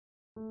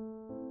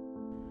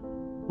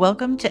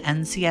Welcome to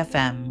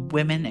NCFM,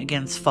 Women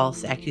Against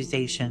False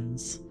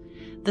Accusations.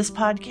 This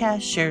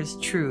podcast shares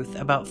truth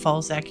about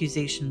false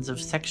accusations of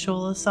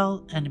sexual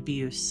assault and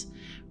abuse,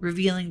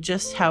 revealing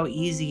just how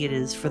easy it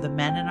is for the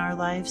men in our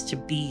lives to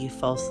be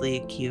falsely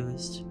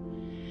accused.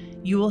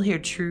 You will hear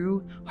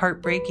true,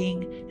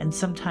 heartbreaking, and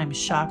sometimes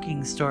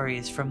shocking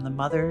stories from the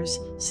mothers,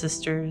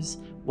 sisters,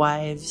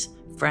 wives,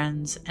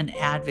 friends, and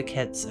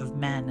advocates of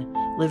men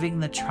living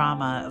the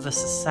trauma of a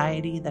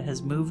society that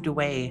has moved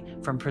away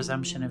from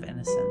presumption of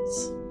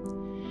innocence.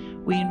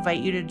 We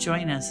invite you to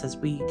join us as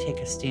we take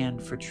a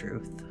stand for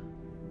truth.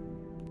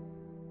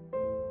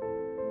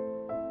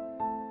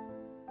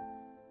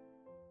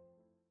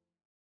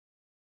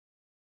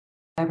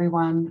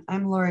 Everyone,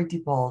 I'm Lori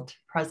Dubolt,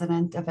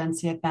 President of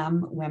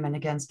NCFM Women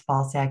Against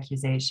False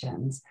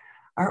Accusations.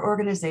 Our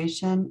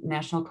organization,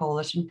 National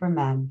Coalition for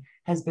Men,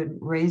 has been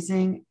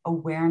raising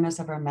awareness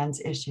of our men's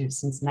issues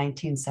since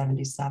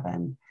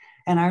 1977,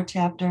 and our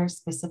chapter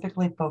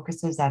specifically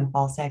focuses on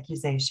false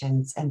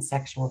accusations and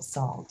sexual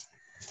assault.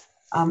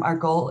 Our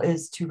goal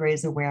is to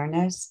raise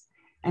awareness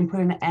and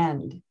put an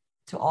end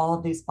to all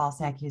of these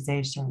false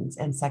accusations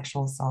and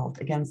sexual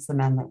assault against the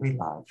men that we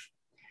love.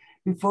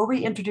 Before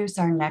we introduce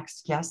our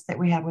next guest that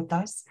we have with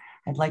us,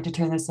 I'd like to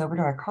turn this over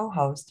to our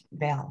co-host,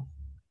 Val.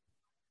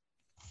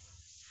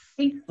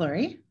 Thanks,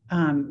 Lori.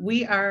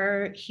 We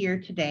are here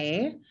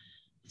today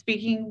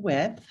speaking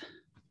with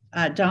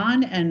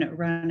Dawn and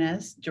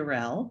Ranez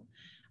Durrell.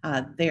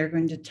 They are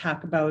going to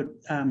talk about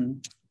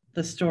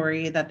the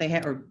story that they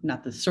had, or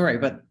not the story,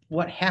 but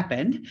what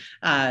happened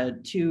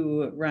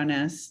to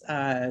Ranez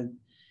that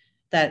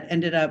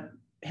ended up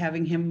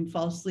having him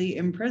falsely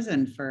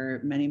imprisoned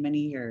for many, many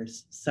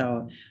years.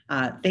 So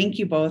thank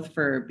you both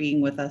for being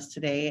with us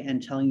today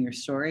and telling your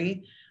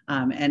story.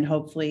 And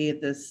hopefully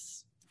this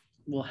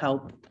will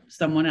help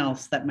someone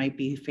else that might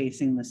be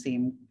facing the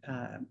same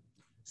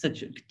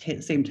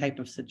type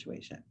of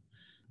situation.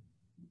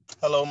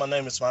 Hello, my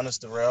name is Ranez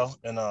Durrell,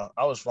 and I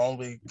was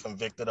wrongly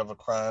convicted of a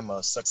crime,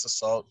 sex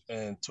assault,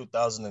 in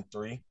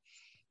 2003.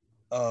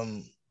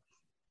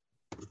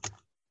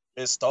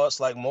 It starts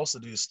like most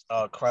of these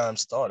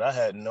crimes start. I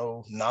had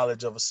no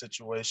knowledge of a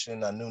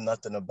situation. I knew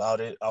nothing about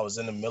it. I was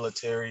in the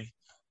military,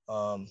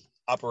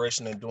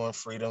 Operation Enduring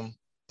Freedom,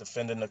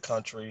 defending the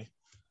country.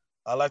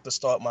 I like to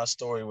start my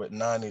story with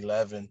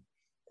 9/11,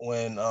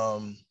 when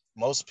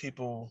most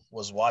people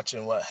was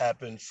watching what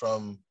happened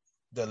from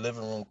their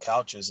living room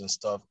couches and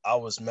stuff. I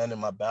was manning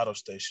my battle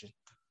station.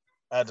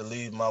 I had to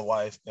leave my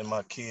wife and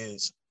my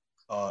kids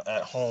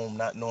at home,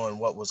 not knowing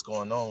what was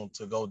going on,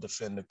 to go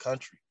defend the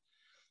country.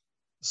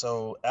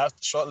 So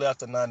shortly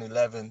after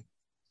 9/11,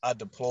 I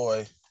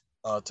deploy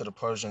to the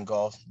Persian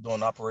Gulf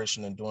doing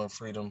Operation Enduring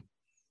Freedom.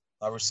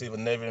 I received a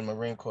Navy and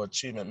Marine Corps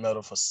Achievement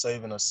Medal for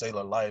saving a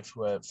sailor life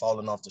who had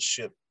fallen off the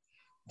ship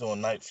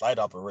doing night flight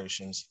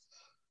operations.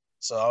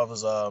 So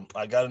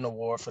I got an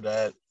award for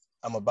that.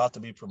 I'm about to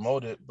be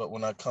promoted, but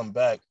when I come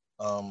back,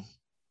 I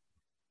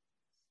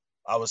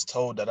was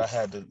told that I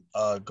had to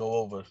go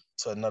over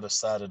to another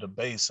side of the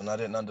base, and I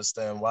didn't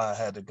understand why I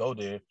had to go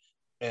there.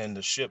 And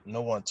the ship,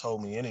 no one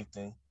told me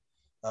anything.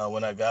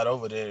 When I got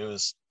over there, it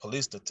was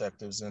police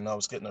detectives, and I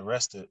was getting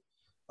arrested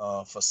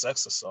for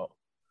sex assault.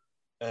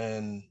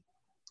 And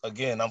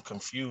again, I'm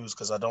confused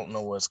because I don't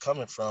know where it's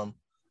coming from.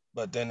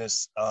 But then they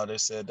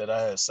said that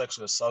I had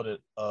sexually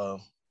assaulted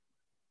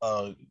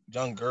a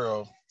young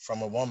girl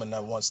from a woman I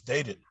once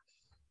dated.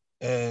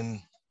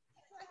 And,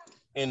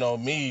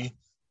 me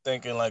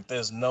thinking like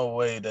there's no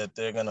way that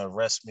they're going to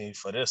arrest me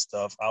for this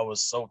stuff. I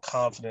was so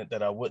confident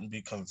that I wouldn't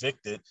be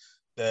convicted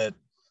that,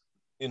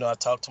 I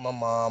talked to my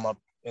mom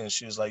and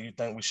she was like, "You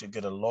think we should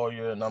get a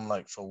lawyer?" And I'm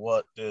like, "For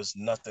what? There's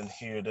nothing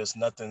here. There's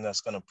nothing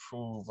that's going to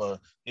prove or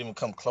even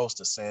come close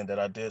to saying that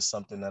I did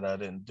something that I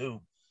didn't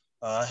do."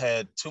 I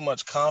had too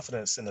much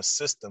confidence in the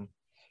system,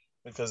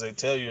 because they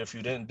tell you if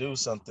you didn't do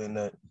something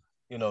that,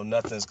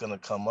 nothing's going to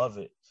come of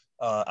it.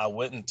 I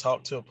went and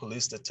talked to a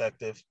police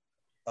detective.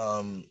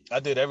 I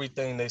did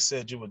everything they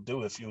said you would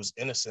do if you was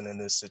innocent in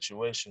this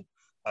situation.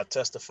 I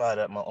testified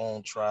at my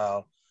own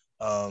trial.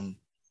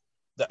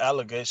 The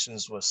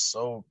allegations were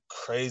so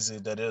crazy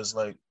that it was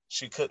like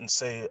she couldn't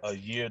say a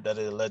year that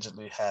it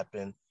allegedly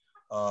happened.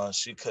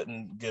 She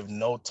couldn't give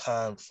no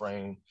time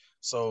frame.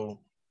 So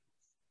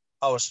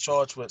I was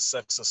charged with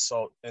sex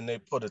assault, and they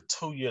put a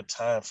 2-year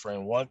time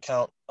frame. 1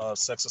 count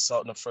sex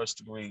assault in the first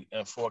degree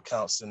and 4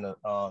 counts in the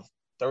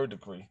third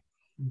degree.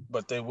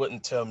 But they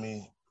wouldn't tell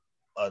me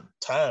a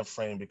time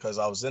frame because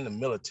I was in the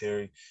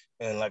military,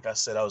 and like I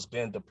said, I was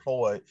being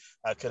deployed.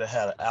 I could have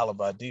had an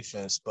alibi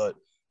defense, but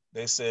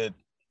they said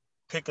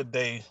pick a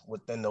day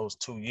within those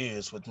 2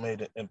 years, which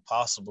made it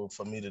impossible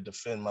for me to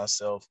defend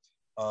myself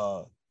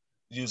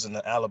using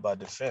the alibi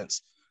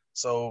defense.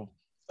 So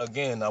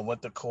again, I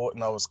went to court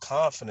and I was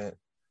confident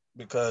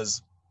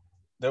because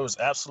there was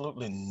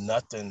absolutely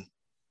nothing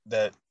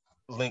that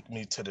linked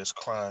me to this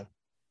crime.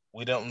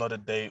 We don't know the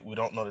date. We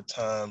don't know the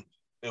time.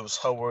 It was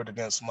her word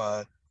against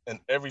mine. And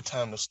every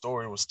time the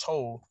story was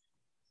told,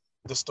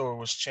 the story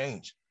was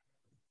changed.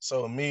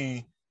 So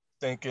me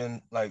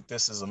thinking like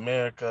this is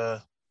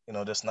America,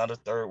 That's not a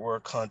third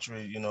world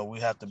country. We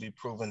have to be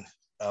proven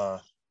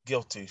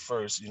guilty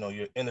first.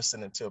 You're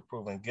innocent until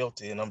proven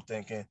guilty. And I'm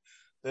thinking,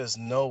 there's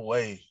no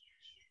way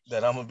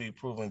that I'm gonna be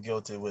proven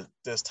guilty with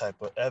this type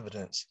of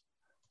evidence.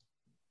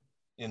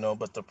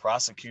 But the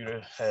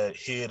prosecutor had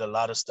hid a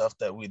lot of stuff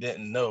that we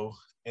didn't know.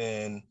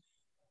 And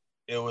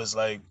it was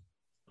like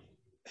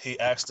he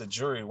asked the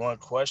jury one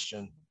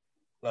question,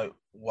 like,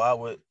 why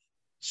would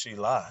she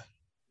lie?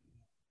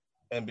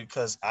 And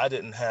because I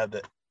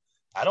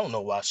don't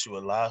know why she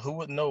would lie. Who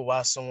would know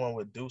why someone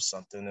would do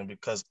something? And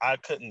because I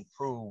couldn't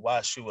prove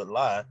why she would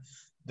lie,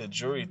 the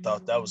jury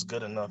thought that was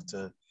good enough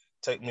to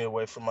take me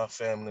away from my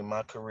family,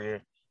 my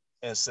career,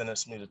 and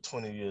sentence me to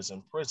 20 years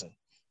in prison.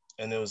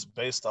 And it was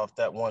based off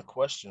that one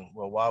question.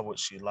 Well, why would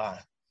she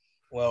lie?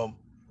 Well,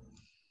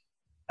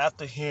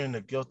 after hearing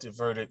the guilty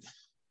verdict,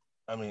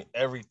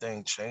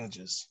 everything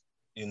changes.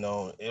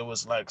 It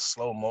was like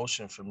slow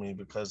motion for me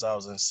because I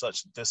was in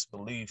such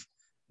disbelief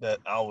that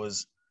I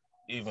was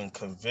even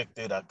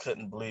convicted. I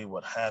couldn't believe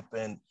what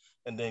happened.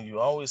 And then you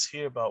always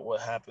hear about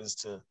what happens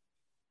to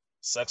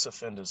sex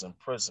offenders in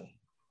prison.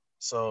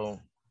 So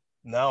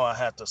now I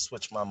had to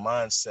switch my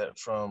mindset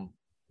from,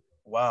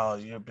 wow,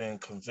 you're being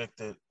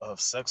convicted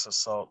of sex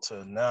assault,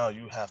 to now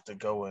you have to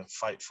go and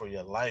fight for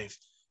your life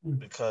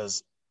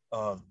because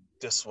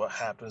this is what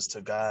happens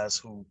to guys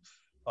who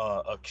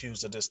are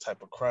accused of this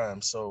type of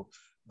crime. So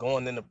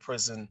going into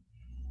prison,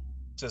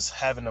 just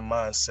having the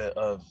mindset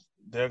of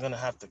they're going to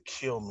have to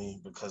kill me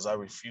because I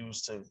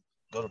refuse to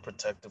go to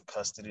protective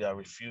custody. I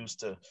refuse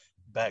to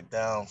back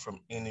down from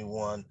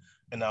anyone.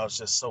 And I was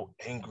just so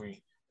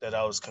angry that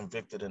I was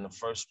convicted in the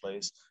first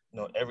place.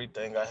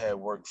 Everything I had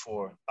worked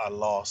for, I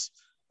lost.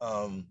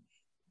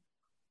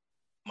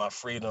 My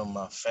freedom,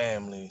 my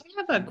family.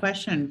 I have a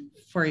question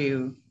for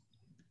you.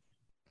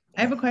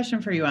 I have a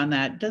question for you on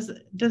that.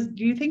 Do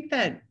you think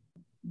that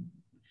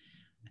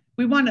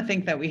we want to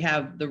think that we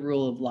have the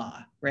rule of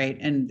law, right?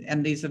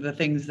 And these are the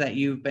things that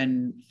you've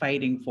been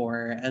fighting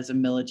for as a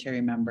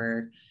military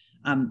member.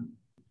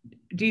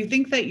 Do you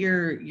think that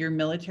your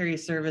military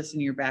service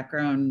and your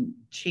background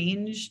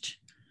changed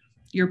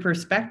your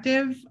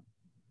perspective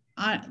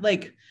on,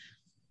 like,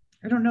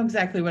 I don't know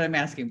exactly what I'm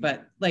asking,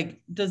 but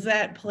like, does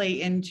that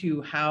play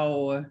into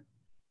how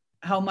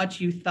much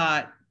you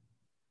thought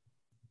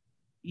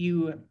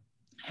you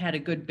had a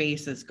good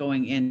basis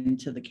going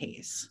into the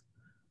case?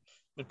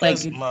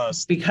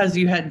 Because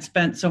you had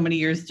spent so many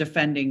years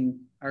defending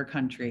our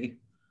country.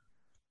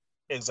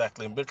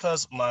 Exactly.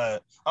 Because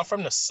I'm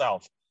from the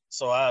South,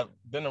 so I've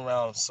been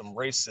around some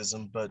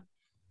racism, but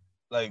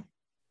like,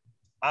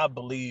 I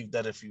believe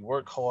that if you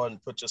work hard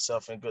and put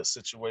yourself in good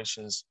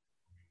situations,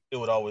 it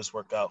would always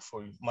work out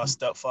for you. My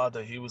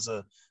stepfather, he was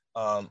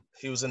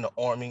in the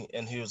Army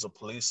and he was a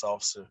police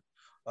officer.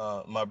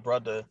 My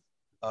brother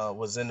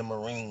was in the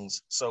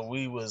Marines, so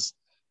we was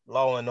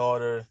law and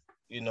order.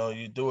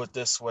 You do it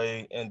this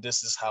way, and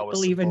this is how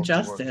it's supposed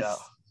to work out.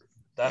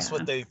 That's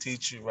what they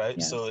teach you, right?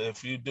 Yes. So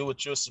if you do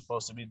what you're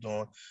supposed to be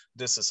doing,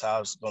 this is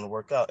how it's going to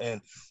work out.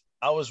 And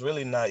I was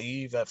really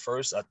naive at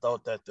first. I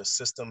thought that the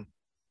system,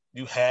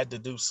 you had to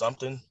do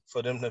something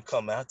for them to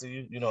come after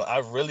you. I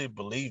really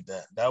believed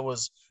that. That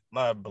was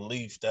my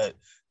belief, that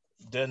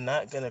they're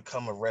not going to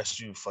come arrest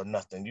you for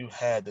nothing. You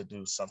had to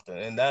do something.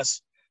 And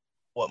that's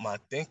what my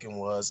thinking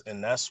was.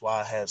 And that's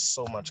why I had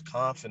so much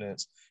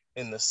confidence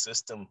in the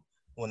system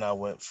when I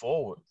went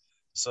forward.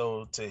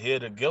 So to hear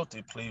the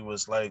guilty plea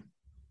was like,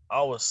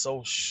 I was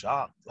so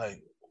shocked.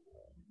 Like,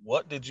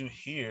 what did you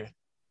hear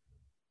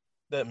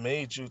that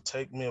made you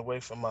take me away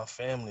from my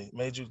family,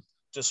 made you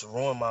just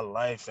ruin my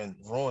life and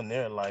ruin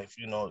their life,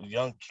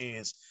 young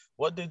kids?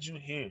 What did you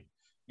hear?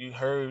 You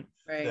heard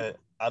that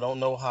I don't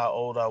know how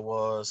old I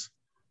was.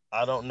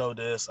 I don't know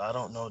this. I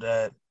don't know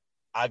that.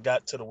 I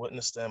got to the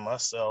witness stand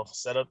myself,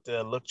 sat up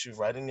there, looked you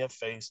right in your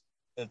face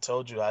and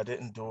told you I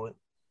didn't do it.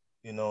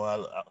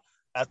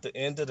 At the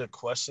end of the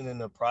questioning,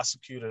 the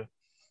prosecutor,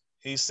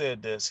 he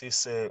said this. He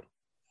said,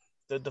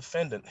 the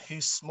defendant,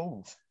 he's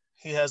smooth.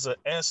 He has an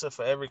answer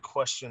for every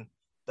question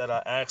that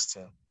I asked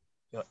him.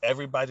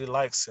 Everybody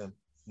likes him.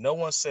 No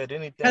one said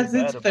anything bad about him.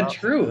 Because it's the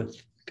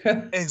truth.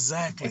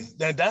 Exactly.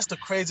 And that's the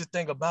crazy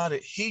thing about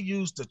it. He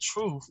used the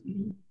truth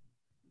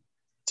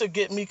to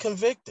get me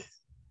convicted.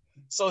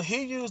 So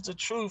he used the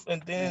truth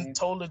and then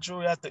told the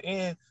jury at the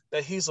end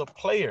that he's a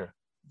player.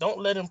 Don't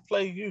let him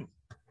play you.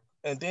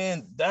 And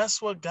then that's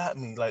what got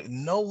me. Like,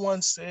 no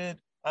one said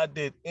I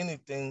did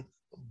anything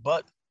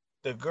but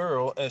the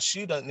girl, and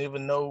she doesn't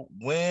even know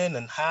when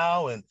and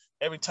how, and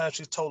every time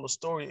she told a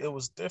story, it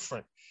was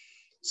different.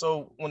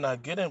 So when I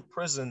get in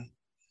prison,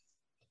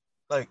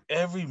 like,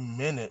 every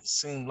minute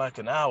seemed like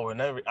an hour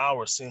and every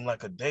hour seemed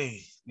like a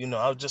day.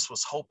 I just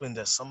was hoping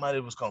that somebody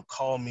was going to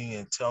call me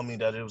and tell me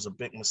that it was a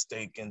big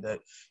mistake and that,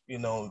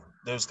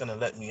 they was going to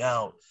let me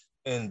out.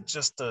 And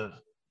just to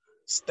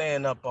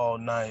stand up all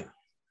night,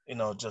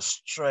 just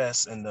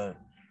stress and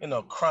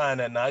crying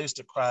at night. I used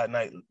to cry at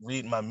night,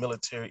 reading my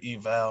military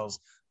evals,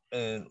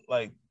 and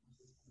like,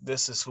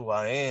 this is who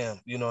I am,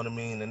 you know what I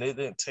mean? And it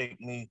didn't take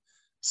me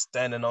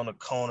standing on the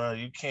corner.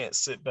 You can't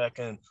sit back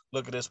and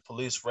look at his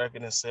police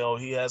record and say, oh,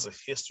 he has a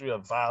history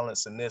of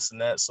violence and this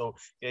and that. So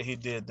yeah, he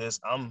did this.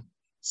 I'm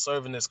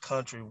serving this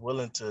country,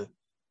 willing to,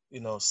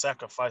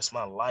 sacrifice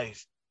my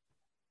life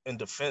in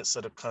defense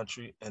of the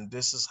country. And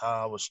this is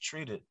how I was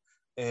treated.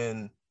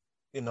 And,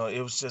 it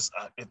was just,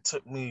 it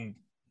took me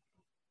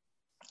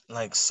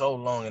like so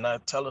long. And I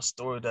tell a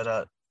story that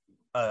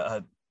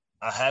I,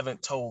 I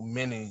haven't told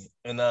many,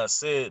 and I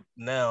say it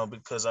now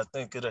because I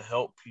think it'll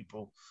help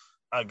people.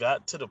 I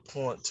got to the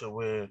point to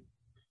where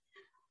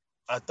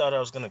I thought I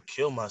was gonna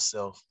kill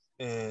myself,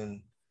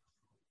 and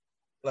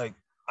like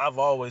I've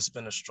always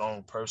been a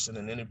strong person,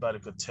 and anybody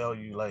could tell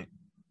you like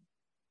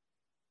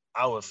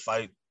I would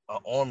fight an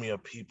army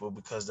of people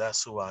because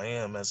that's who I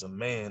am as a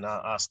man.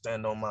 I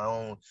stand on my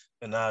own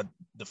and I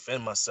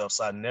defend myself.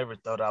 So I never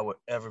thought I would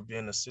ever be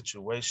in a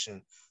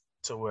situation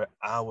to where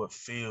I would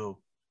feel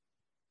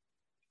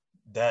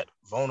that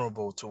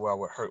vulnerable to where I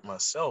would hurt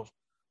myself.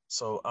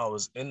 So I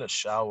was in the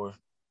shower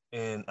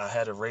and I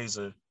had a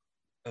razor,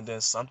 and then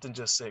something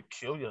just said,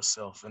 kill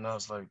yourself. And I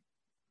was like,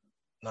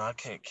 no, I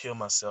can't kill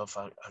myself.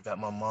 I got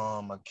my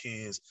mom, my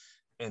kids.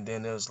 And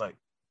then it was like,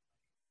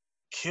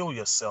 kill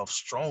yourself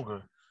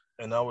stronger.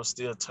 And I was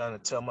still trying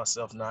to tell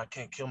myself, no, I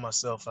can't kill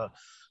myself.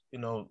 You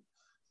know,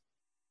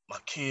 my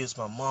kids,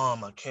 my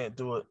mom, I can't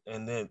do it.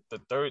 And then the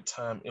third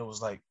time it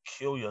was like,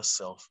 kill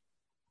yourself.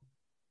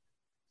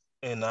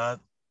 And I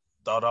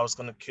thought I was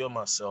gonna kill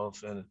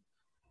myself,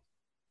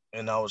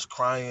 and I was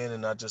crying,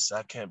 and I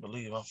can't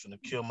believe I'm gonna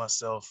kill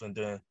myself. And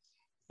then,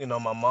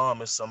 my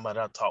mom is somebody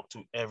I talk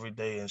to every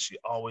day, and she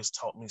always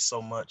taught me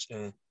so much.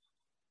 And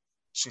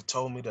she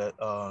told me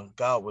that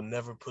God will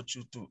never put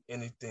you through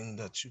anything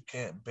that you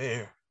can't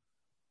bear.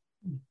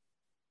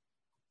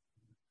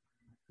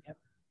 Yep.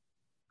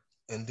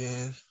 And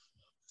then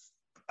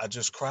I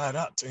just cried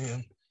out to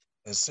him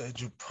and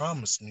said, you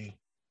promised me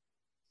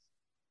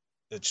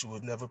that you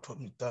would never put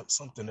me through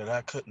something that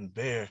I couldn't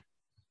bear.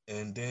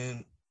 And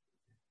then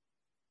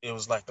it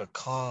was like a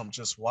calm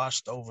just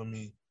washed over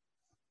me.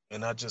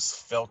 And I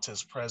just felt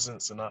his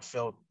presence, and I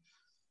felt,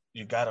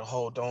 you got to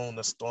hold on.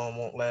 The storm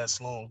won't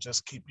last long.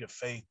 Just keep your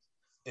faith.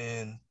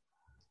 And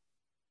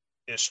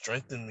it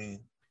strengthened me.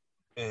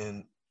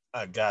 And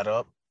I got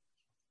up,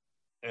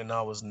 and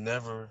I was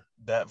never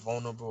that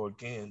vulnerable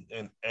again.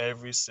 In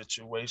every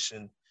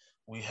situation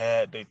we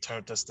had, they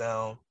turned us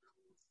down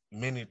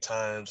many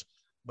times,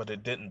 but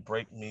it didn't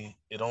break me.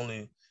 It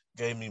only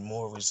gave me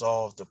more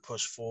resolve to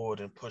push forward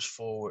and push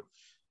forward.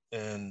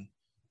 And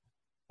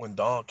when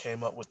Dawn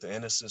came up with the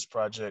Innocence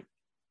Project,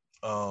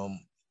 um,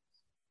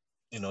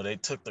 they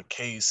took the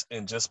case,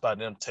 and just by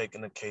them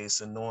taking the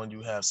case and knowing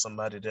you have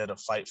somebody there to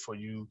fight for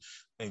you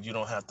and you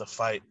don't have to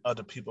fight,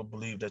 other people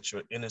believe that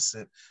you're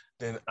innocent,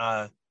 then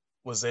I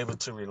was able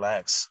to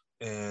relax.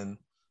 And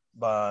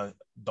by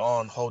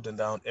Dawn holding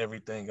down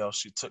everything else,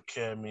 she took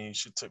care of me.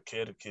 She took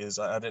care of the kids.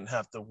 I didn't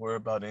have to worry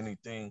about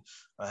anything.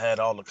 I had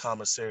all the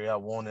commissary I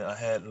wanted. I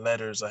had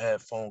letters. I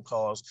had phone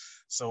calls.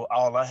 So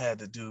all I had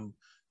to do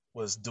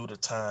was do the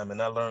time.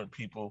 And I met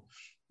people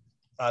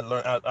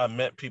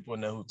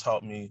in there who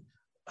taught me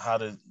how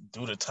to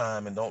do the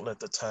time and don't let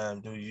the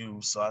time do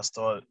you. So I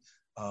started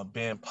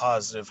being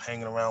positive,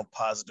 hanging around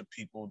positive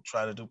people,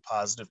 trying to do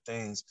positive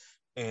things.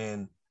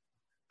 And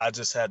I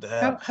just had to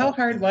have How hope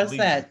hard and was belief.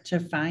 that to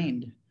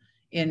find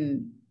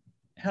in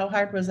how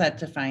hard was that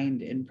to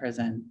find in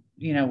prison?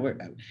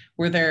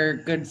 Were there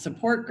good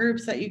support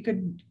groups that you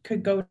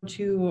could go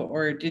to,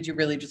 or did you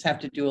really just have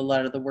to do a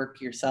lot of the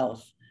work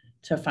yourself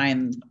to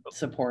find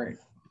support?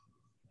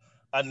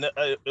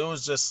 It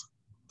was just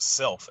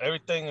self.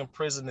 Everything in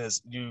prison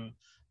is you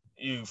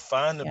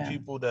find the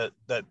people that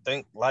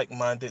think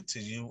like-minded to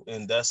you,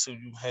 and that's who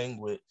you hang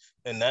with,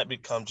 and that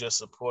becomes your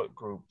support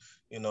group.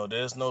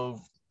 There's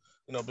no,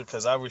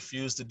 because I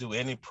refused to do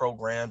any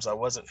programs. I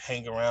wasn't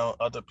hanging around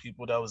other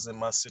people that was in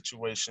my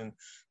situation.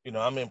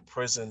 I'm in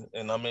prison,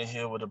 and I'm in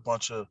here with a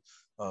bunch of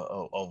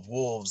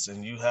wolves,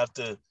 and you have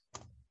to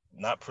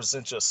not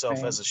present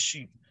yourself as a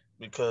sheep,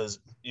 because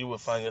you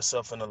would find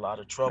yourself in a lot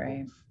of trouble.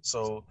 Right.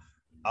 So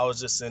I was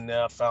just in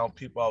there. I found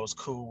people I was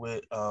cool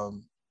with. I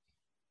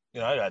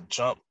got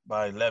jumped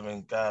by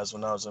 11 guys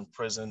when I was in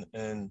prison,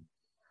 and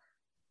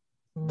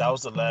that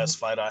was the last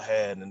fight I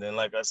had. And then,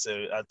 like I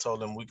said, I told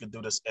them we could do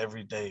this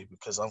every day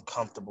because I'm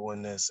comfortable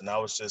in this. And I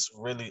was just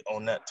really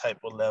on that type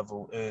of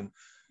level. And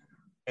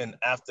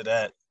after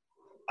that,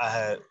 I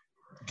had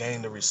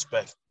gained the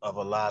respect of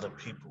a lot of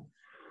people.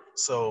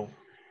 So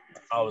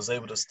I was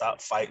able to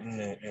stop fighting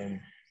and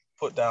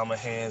put down my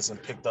hands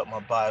and picked up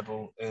my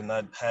Bible. And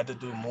I had to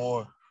do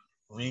more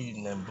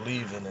reading and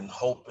believing and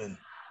hoping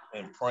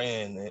and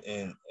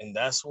praying. And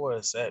that's where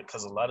it's at,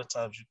 because a lot of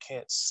times you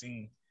can't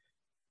see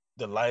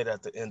the light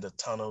at the end of the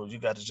tunnel. You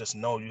got to just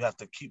know you have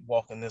to keep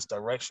walking this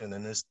direction,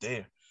 and it's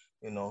there.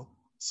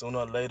 Sooner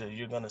or later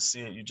you're going to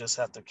see it. You just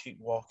have to keep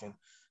walking.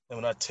 And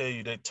when I tell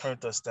you, they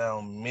turned us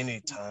down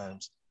many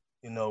times.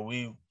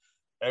 We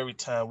every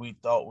time we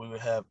thought we would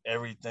have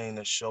everything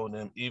to show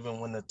them, even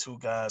when the two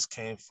guys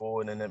came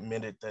forward and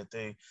admitted that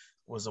they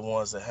was the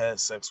ones that had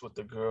sex with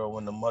the girl.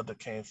 When the mother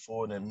came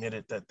forward and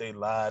admitted that they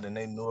lied and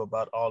they knew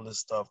about all this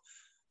stuff,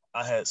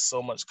 I had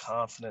so much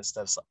confidence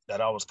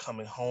that I was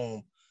coming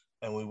home,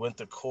 and we went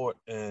to court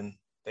and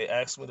they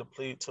asked me to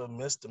plead to a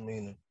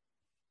misdemeanor.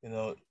 You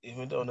know,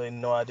 even though they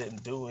know I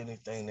didn't do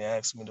anything, they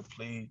asked me to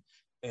plead.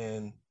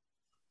 And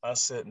I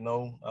said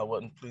no, I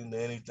wasn't pleading to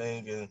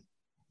anything. And,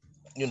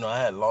 you know, I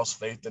had lost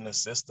faith in the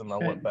system. I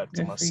went back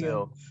to my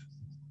cell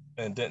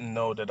and didn't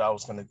know that I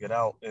was going to get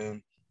out.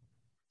 And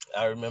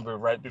I remember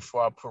right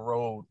before I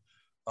paroled,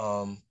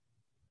 I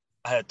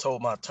had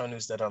told my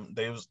attorneys that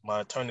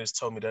my attorneys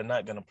told me they're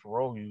not going to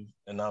parole you.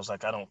 And I was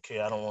like, I don't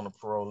care. I don't want to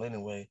parole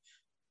anyway.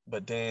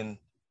 But then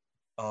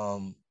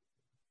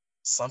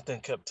something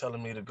kept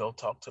telling me to go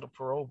talk to the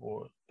parole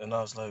board. And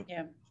I was like,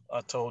 yeah.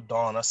 I told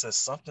Dawn, I said,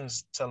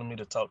 something's telling me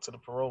to talk to the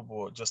parole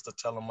board just to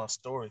tell them my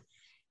story.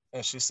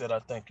 And she said, I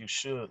think you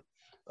should.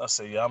 I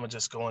said, yeah, I'm going to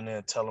just go in there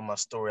and tell them my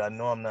story. I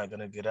know I'm not going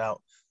to get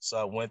out. So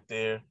I went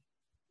there.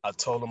 I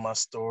told him my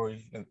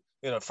story. And,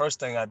 you know, first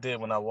thing I did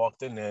when I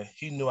walked in there,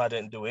 he knew I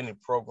didn't do any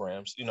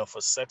programs. You know,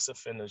 for sex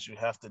offenders, you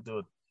have to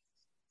do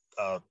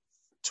a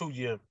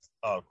 2-year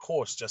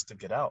course just to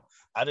get out.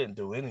 I didn't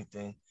do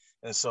anything.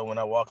 And so when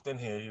I walked in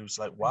here, he was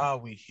like, why are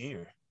we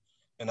here?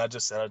 And I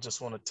just said, I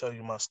just want to tell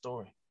you my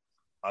story.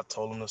 I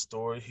told him the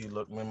story. He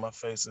looked me in my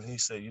face and he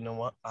said, you know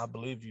what? I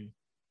believe you.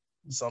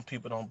 Some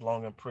people don't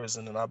belong in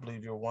prison, and I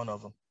believe you're one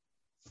of them.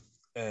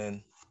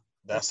 And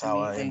that's how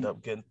amazing. I end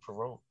up getting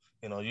parole.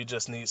 You know, you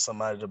just need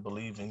somebody to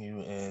believe in you.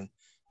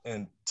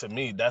 And to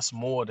me, that's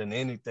more than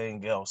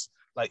anything else.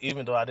 Like,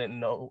 even though I didn't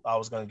know I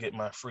was going to get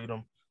my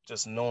freedom,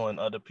 just knowing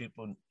other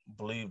people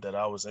believed that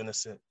I was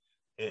innocent,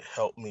 it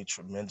helped me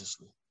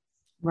tremendously.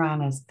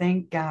 Ronis,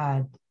 thank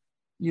God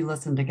you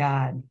listened to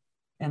God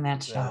in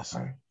that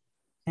shelter.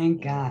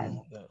 Thank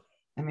God. Yeah.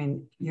 I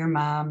mean, your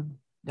mom,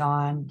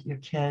 Dawn, your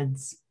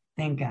kids,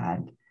 thank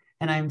God.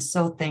 And I'm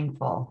so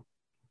thankful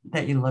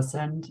that you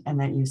listened and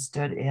that you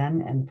stood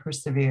in and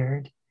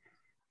persevered.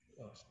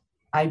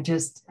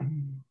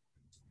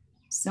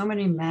 So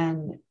many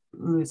men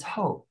lose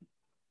hope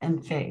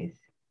and faith,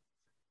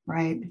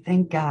 right?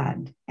 Thank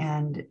God.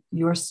 And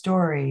your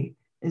story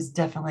is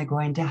definitely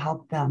going to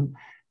help them.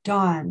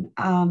 Dawn,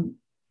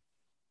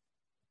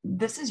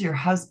 this is your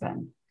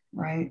husband,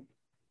 right?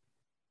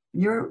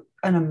 You're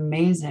an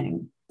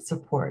amazing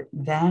support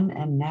then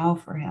and now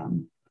for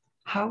him.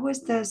 How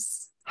was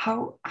this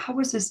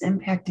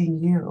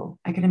impacting you?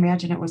 I can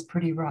imagine it was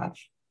pretty rough.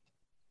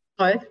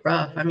 Oh, it's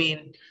rough. I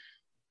mean,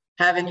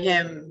 having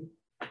him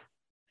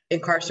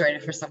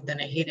incarcerated for something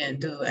that he didn't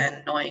do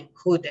and knowing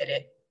who did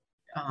it,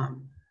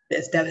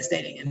 is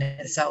devastating in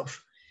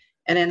itself.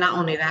 And then not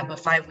only that, but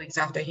 5 weeks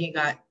after he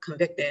got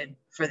convicted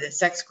for the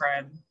sex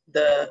crime,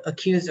 the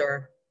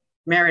accuser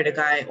married a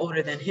guy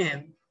older than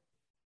him,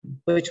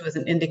 which was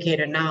an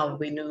indicator. Now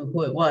we knew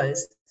who it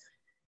was.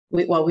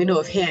 We knew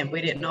of him.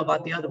 We didn't know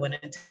about the other one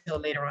until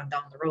later on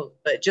down the road.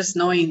 But just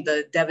knowing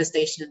the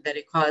devastation that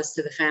it caused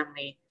to the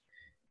family,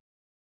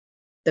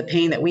 the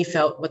pain that we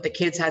felt, what the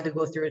kids had to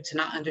go through to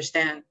not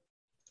understand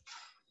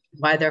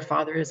why their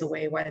father is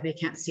away, why they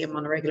can't see him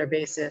on a regular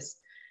basis.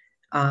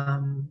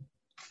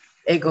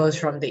 It goes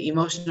from the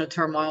emotional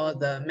turmoil,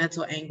 the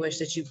mental anguish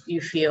that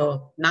you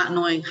feel, not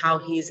knowing how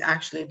he's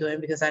actually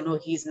doing, because I know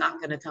he's not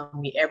going to tell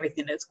me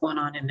everything that's going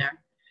on in there.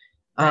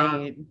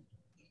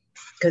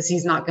 Because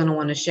he's not going to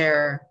want to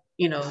share,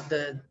 you know,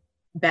 the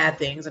bad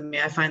things. I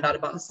mean, I find out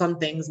about some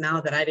things now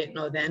that I didn't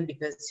know then,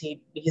 because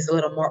he's a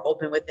little more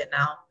open with it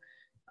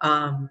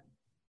now.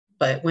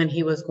 But when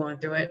he was going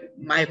through it,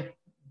 my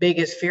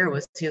biggest fear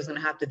was he was going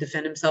to have to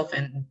defend himself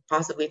and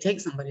possibly take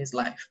somebody's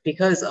life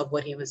because of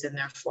what he was in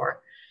there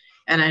for.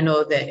 And I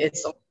know that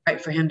it's right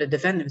for him to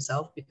defend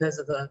himself because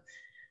of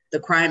the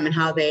crime and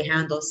how they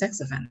handle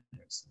sex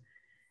offenders.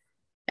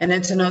 And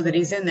then to know that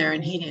he's in there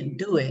and he didn't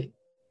do it,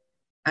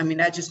 I mean,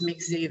 that just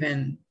makes it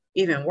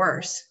even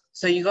worse.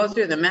 So you go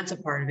through the mental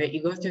part of it,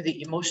 you go through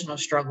the emotional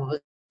struggle,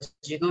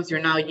 you go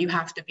through, now you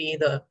have to be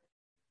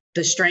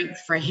the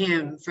strength for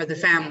him, for the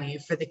family,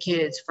 for the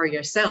kids, for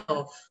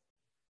yourself.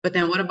 But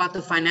then what about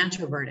the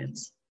financial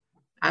burdens?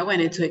 I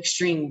went into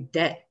extreme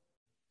debt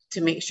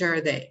to make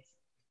sure that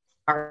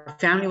our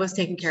family was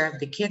taken care of,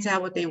 the kids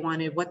had what they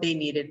wanted, what they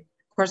needed,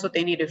 of course, what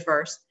they needed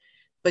first.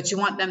 But you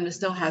want them to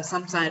still have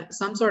some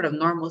sort of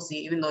normalcy,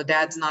 even though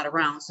dad's not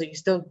around. So you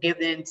still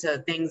give in to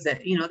things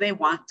that, you know, they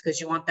want,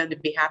 because you want them to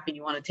be happy.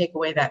 You want to take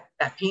away that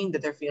pain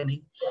that they're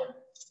feeling.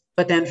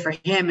 But then for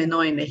him, and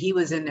knowing that he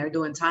was in there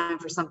doing time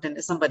for something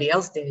that somebody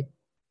else did,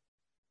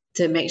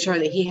 to make sure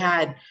that he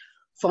had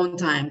phone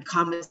time,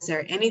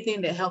 commissary,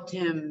 anything that helped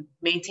him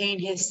maintain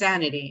his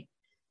sanity.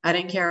 I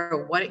didn't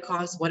care what it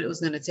cost, what it was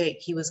going to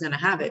take. He was going to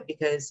have it,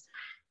 because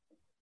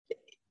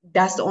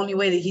that's the only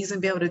way that he's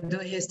going to be able to do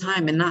his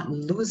time and not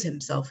lose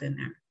himself in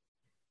there.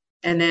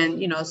 And then,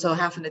 you know, so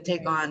having to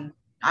take on,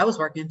 I was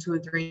working 2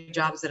 and 3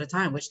 jobs at a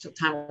time, which took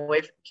time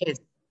away from kids,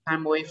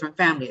 time away from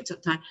family. It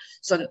took time.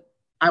 So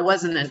I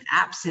wasn't an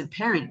absent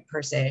parent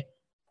per se,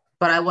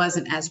 but I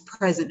wasn't as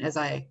present as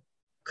I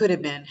could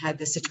have been had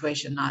the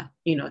situation not,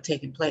 you know,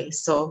 taken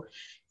place. So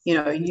You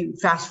know, you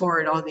fast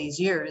forward all these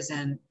years,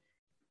 and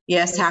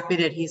yes, happy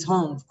that he's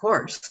home, of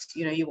course.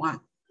 You know, you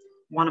want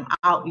him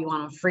out, you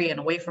want him free and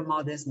away from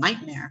all this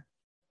nightmare.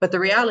 But the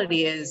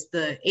reality is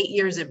the 8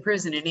 years in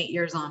prison and 8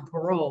 years on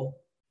parole,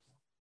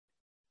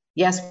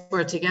 yes,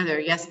 we're together.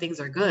 Yes, things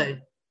are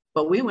good,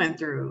 but we went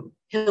through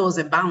hills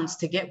and bounds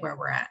to get where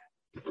we're at.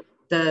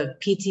 The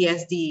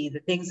PTSD,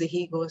 the things that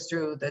he goes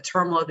through, the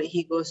turmoil that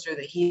he goes through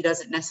that he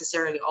doesn't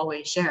necessarily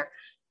always share.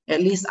 At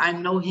least I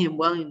know him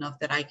well enough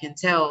that I can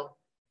tell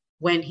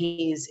when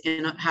he's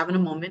having a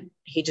moment,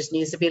 he just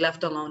needs to be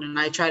left alone. And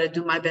I try to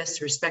do my best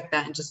to respect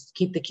that and just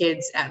keep the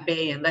kids at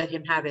bay and let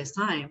him have his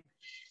time.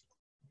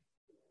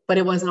 But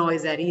it wasn't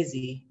always that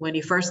easy. When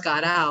he first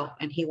got out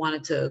and he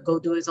wanted to go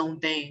do his own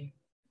thing,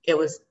 it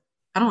was,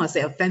 I don't want to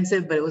say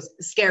offensive, but it was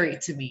scary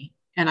to me.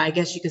 And I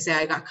guess you could say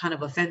I got kind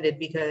of offended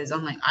because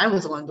I'm like, I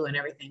was the one doing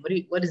everything.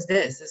 What is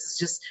this? This is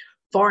just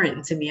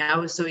foreign to me. I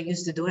was so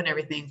used to doing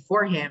everything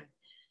for him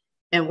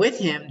and with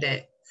him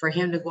that for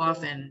him to go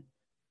off and,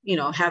 you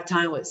know, have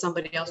time with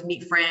somebody else,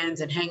 meet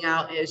friends and hang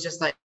out. It's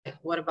just like,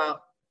 what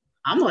about,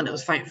 I'm the one that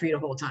was fighting for you the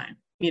whole time,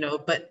 you know,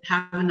 but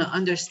having to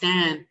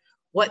understand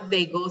what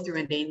they go through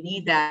and they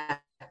need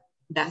that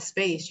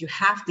space, you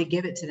have to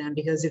give it to them,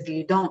 because if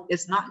you don't,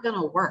 it's not going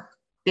to work.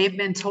 They've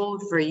been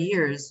told for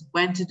years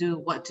when to do,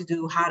 what to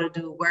do, how to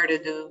do, where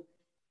to do,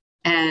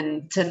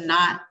 and to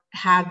not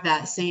have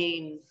that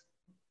same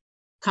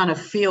kind of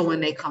feel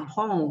when they come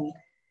home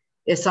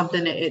is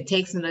something that it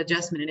takes an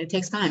adjustment and it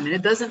takes time, and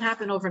it doesn't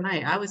happen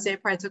overnight. I would say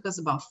it probably took us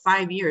about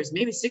 5 years,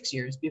 maybe 6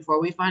 years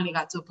before we finally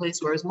got to a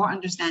place where it was more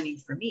understanding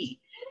for me.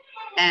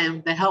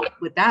 And the help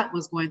with that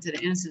was going to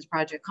the Innocence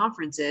Project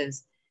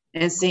conferences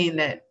and seeing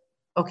that,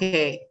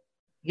 okay,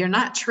 you're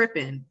not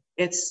tripping.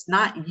 It's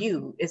not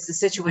you, it's the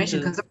situation.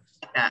 Because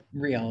like that.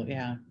 Real,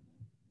 yeah.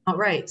 All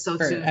right. So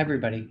for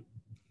everybody.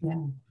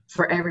 Yeah.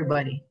 For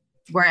everybody.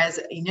 Whereas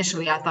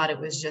initially I thought it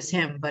was just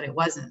him, but it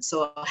wasn't.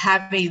 So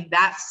having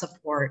that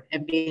support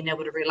and being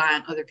able to rely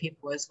on other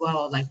people as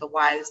well, like the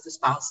wives, the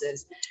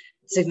spouses,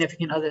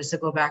 significant others, to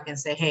go back and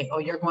say, hey, oh,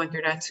 you're going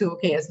through that too.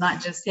 Okay, it's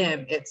not just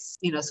him. It's,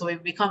 you know, so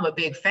we've become a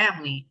big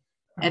family,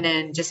 and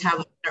then just have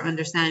a better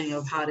understanding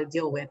of how to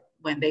deal with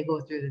when they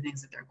go through the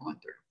things that they're going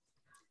through.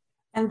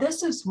 And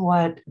this is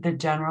what the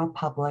general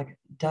public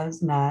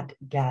does not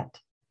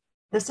get.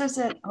 This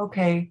isn't,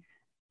 okay,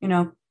 you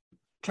know,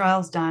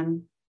 trial's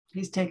done,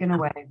 he's taken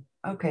away.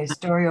 Okay,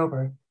 story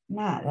over.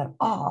 Not at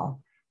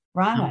all.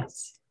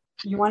 Ronis,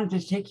 you wanted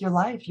to take your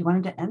life. You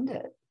wanted to end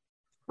it,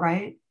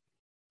 right?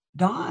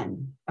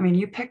 Dawn, I mean,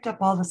 you picked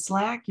up all the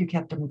slack. You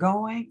kept him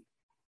going.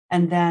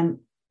 And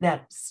then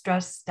that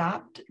stress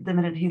stopped the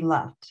minute he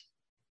left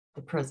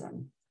the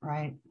prison,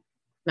 right?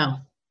 No,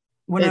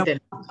 When it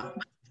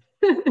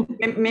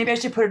didn't. Maybe I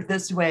should put it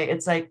this way.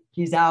 It's like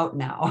he's out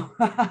now.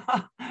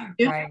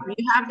 Right.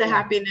 You have the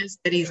happiness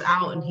that he's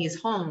out and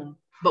he's home,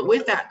 but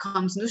with that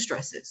comes new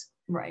stresses.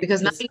 Right.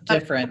 Because now it's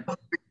different. You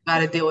got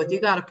to deal with. You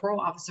got a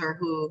parole officer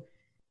who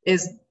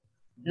is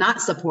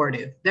not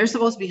supportive. They're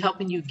supposed to be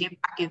helping you get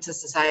back into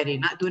society,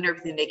 not doing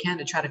everything they can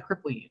to try to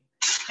cripple you.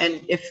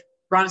 And if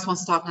Ronis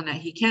wants to talk on that,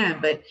 he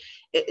can. But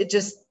it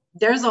just,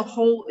 there's a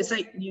whole, it's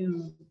like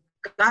you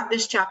got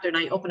this chapter, now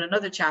you open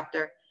another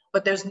chapter,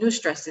 but there's new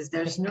stresses,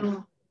 there's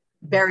new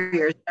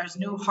barriers, there's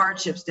new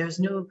hardships, there's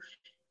new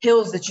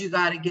hills that you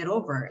got to get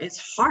over.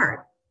 It's hard.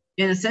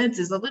 In a sense,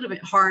 it's a little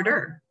bit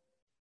harder.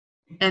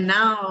 And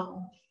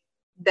now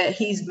that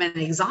he's been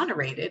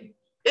exonerated,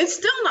 it's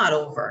still not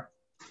over.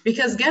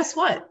 Because guess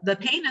what? The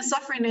pain and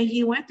suffering that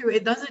he went through,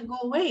 it doesn't go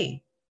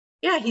away.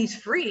 Yeah, he's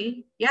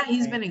free. Yeah,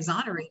 he's been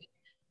exonerated.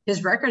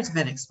 His record's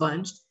been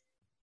expunged.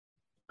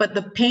 But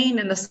the pain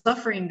and the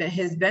suffering that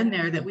has been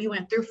there that we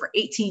went through for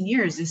 18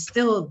 years is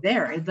still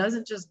there. It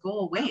doesn't just go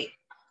away.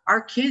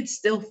 Our kids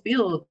still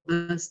feel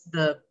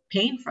the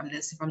pain from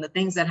this, from the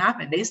things that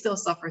happen. They still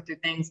suffer through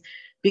things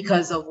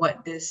because of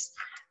what this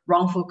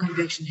wrongful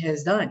conviction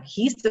has done.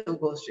 He still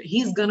goes through,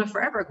 he's gonna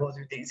forever go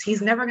through things.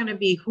 He's never gonna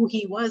be who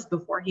he was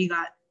before he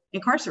got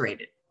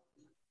incarcerated.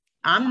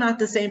 I'm not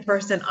the same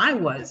person I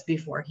was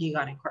before he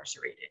got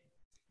incarcerated.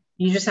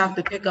 You just have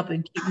to pick up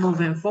and keep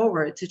moving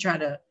forward to try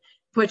to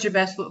put your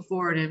best foot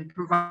forward and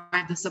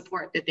provide the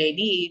support that they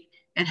need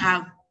and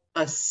have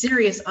a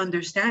serious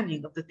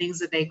understanding of the things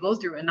that they go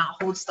through and not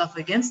hold stuff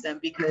against them,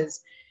 because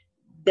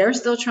they're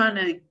still trying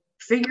to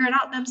figure it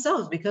out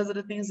themselves because of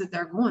the things that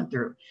they're going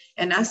through.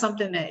 And that's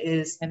something that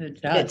is,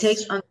 it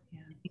takes,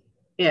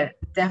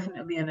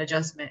 definitely an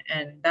adjustment.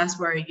 And that's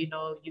where, you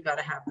know, you got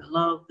to have the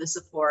love, the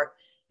support,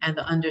 and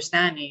the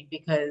understanding,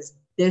 because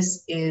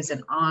this is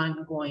an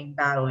ongoing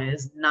battle. It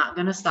is not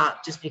going to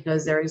stop just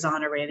because they're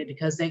exonerated,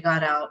 because they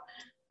got out,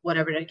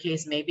 whatever the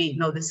case may be.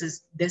 No, this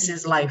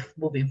is life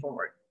moving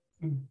forward.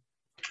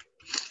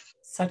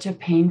 Such a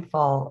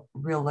painful,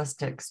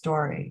 realistic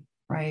story,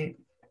 right?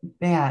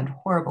 Bad,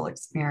 horrible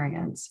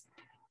experience.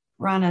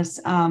 Ronis,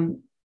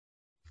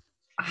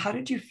 how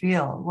did you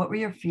feel? What were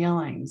your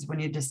feelings when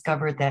you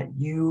discovered that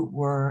you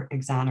were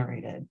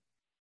exonerated?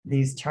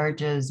 These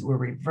charges were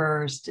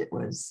reversed. It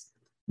was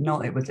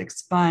no, it was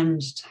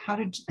expunged. How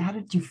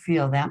did you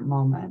feel that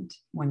moment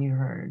when you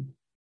heard?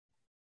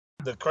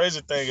 The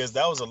crazy thing is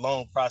that was a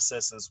long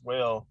process as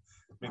well,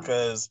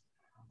 because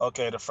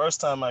okay, the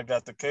first time I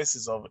got the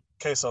case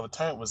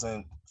overturned was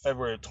in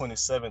February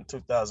 27,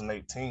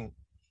 2018.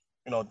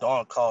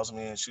 Dawn calls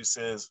me and she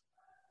says,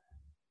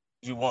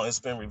 it's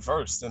been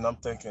reversed. And I'm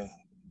thinking,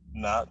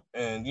 not.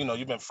 And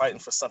you've been fighting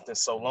for something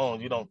so long,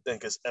 you don't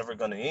think it's ever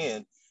gonna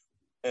end.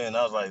 And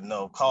I was like,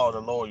 no, call the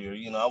lawyer.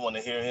 I want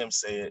to hear him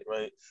say it,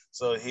 right?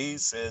 So he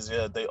says,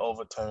 yeah, they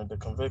overturned the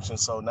conviction.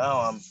 So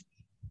now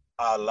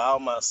I allow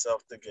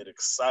myself to get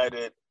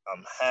excited.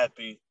 I'm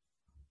happy.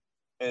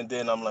 And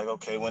then I'm like,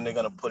 okay, when they're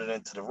going to put it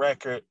into the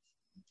record?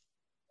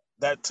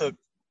 That took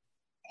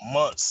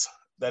months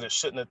that it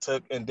shouldn't have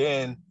took. And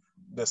then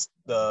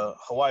the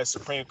Hawaii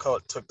Supreme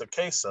Court took the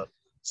case up.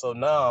 So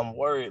now I'm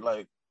worried,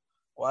 like,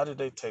 why did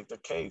they take the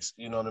case?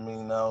 You know what I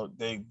mean? Now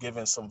they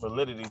giving some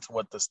validity to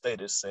what the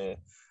state is saying.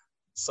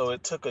 So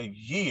it took a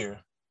year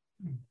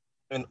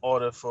in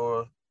order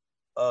for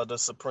the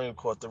Supreme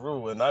Court to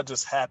rule. And I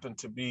just happened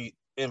to be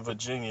in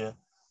Virginia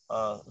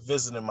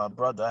visiting my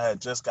brother. I had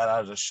just got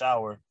out of the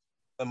shower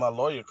and my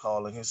lawyer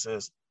called and he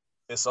says,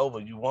 it's over,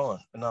 you won.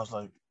 And I was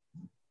like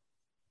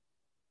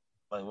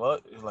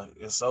what? He's like,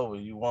 it's over,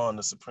 you won,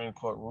 the Supreme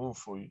Court ruled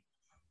for you.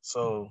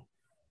 So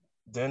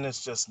then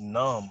it's just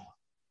numb.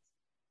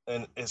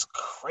 And it's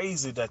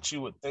crazy that you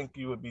would think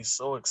you would be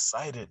so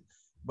excited,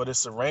 but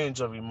it's a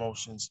range of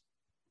emotions.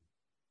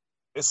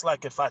 It's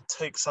like if I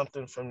take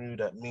something from you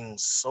that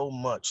means so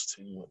much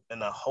to you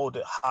and I hold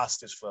it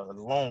hostage for a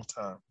long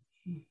time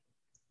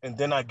and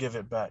then I give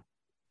it back.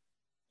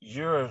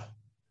 You're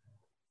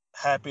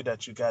happy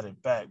that you got it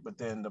back, but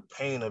then the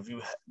pain of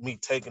me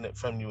taking it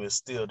from you is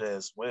still there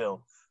as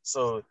well.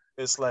 So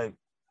it's like,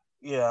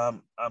 yeah,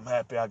 I'm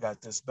happy I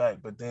got this back,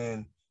 but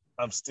then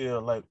I'm still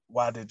like,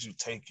 why did you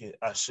take it?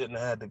 I shouldn't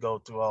have had to go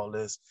through all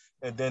this.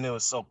 And then it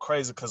was so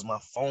crazy because my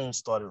phone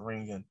started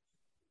ringing.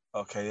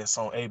 Okay, it's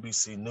on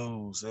ABC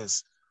News.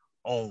 It's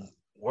on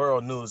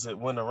World News. It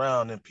went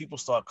around and people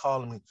start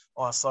calling me,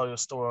 oh, I saw your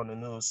story on the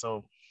news.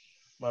 So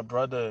my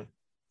brother,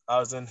 I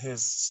was in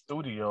his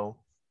studio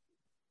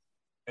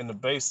in the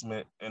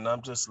basement and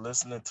I'm just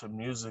listening to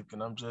music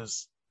and I'm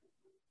just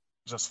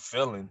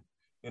feeling,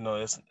 I'm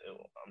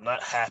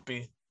not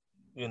happy,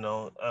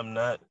 I'm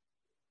not,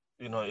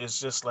 it's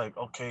just like,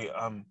 okay,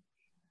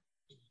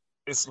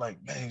 it's like,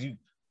 man,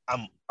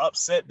 I'm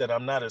upset that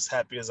I'm not as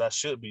happy as I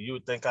should be. You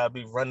would think I'd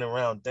be running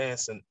around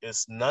dancing.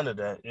 It's none of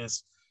that.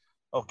 It's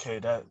okay,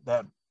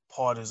 that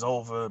part is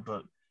over,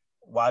 but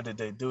why did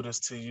they do this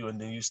to you?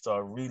 And then you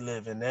start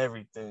reliving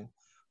everything.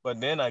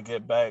 But then I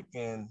get back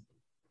and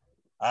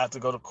I have to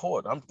go to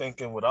court. I'm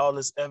thinking with all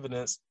this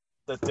evidence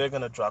that they're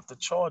going to drop the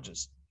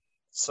charges.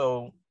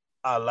 So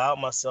I allowed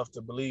myself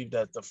to believe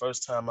that the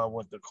first time I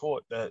went to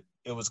court that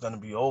it was going to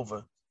be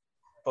over.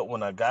 But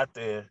when I got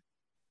there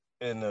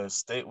and the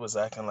state was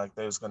acting like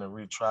they was going to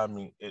retry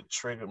me, it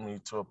triggered me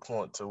to a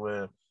point to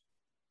where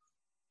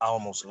I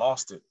almost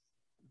lost it.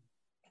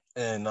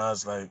 And I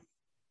was like,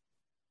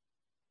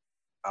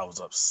 I was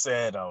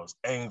upset, I was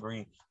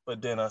angry, but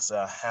then I said,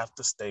 I have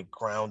to stay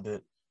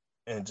grounded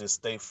and just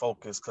stay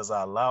focused because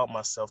I allowed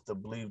myself to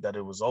believe that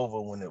it was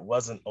over when it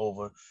wasn't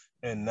over.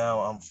 And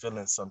now I'm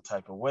feeling some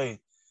type of way.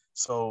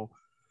 So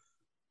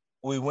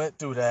we went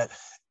through that.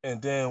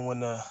 And then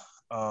when the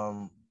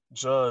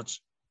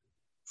judge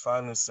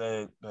finally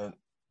said that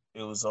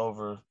it was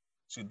over,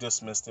 she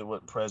dismissed it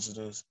with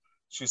prejudice.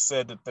 She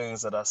said the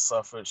things that I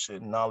suffered, she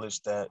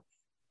acknowledged that.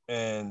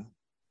 And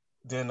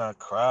then I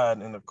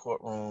cried in the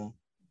courtroom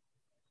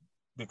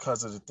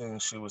because of the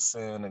things she was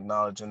saying,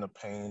 acknowledging the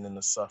pain and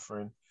the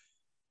suffering.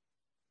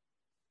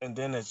 And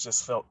then it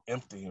just felt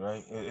empty,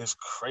 right? It's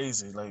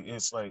crazy. Like,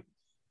 it's like,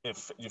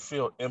 you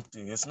feel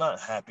empty. It's not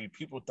happy.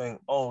 People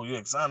think, oh, you're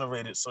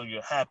exonerated, so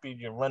you're happy,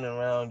 you're running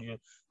around.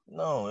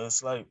 No,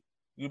 it's like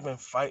you've been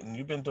fighting.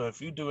 You've been doing,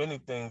 if you do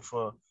anything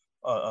for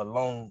a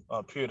long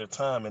period of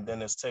time and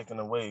then it's taken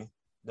away,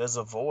 there's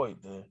a void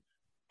there.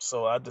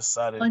 So I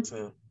decided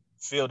to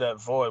fill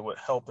that void with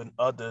helping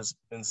others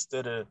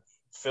instead of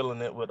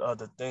filling it with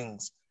other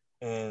things.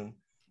 And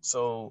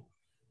so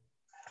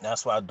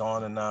that's why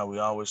Dawn and I, we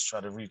always try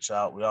to reach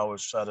out. We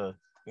always try to,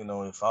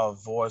 if our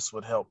voice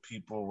would help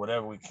people,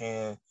 whatever we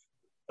can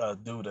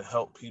do to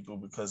help people,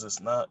 because it's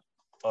not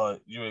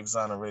you're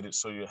exonerated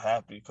so you're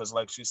happy. Because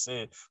like she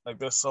said, like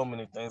there's so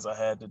many things I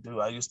had to do.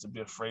 I used to be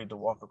afraid to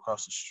walk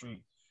across the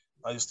street.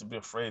 I used to be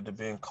afraid to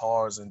be in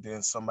cars and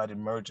then somebody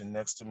merging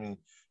next to me,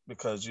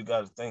 because you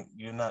got to think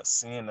you're not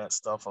seeing that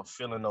stuff or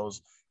feeling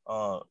those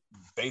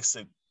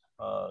basic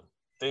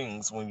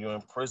things when you're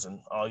in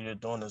prison. All you're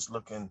doing is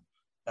looking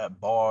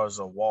at bars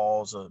or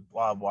walls or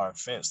barbed wire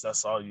fence.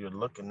 That's all you're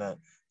looking at.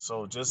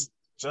 So just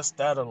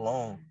that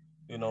alone,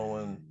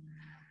 when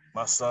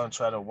my son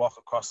tried to walk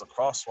across the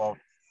crosswalk,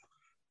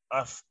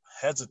 I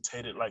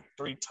hesitated like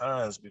 3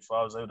 times before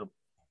I was able to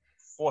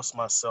force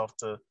myself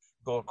to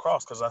go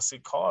across, because I see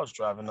cars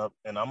driving up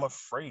and I'm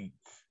afraid,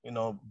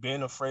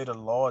 being afraid of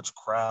large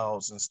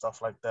crowds and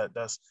stuff like that.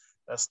 That's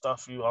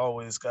stuff you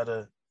always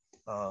gotta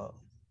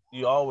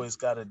you always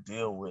got to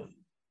deal with.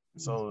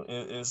 So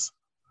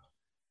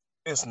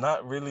it's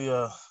not really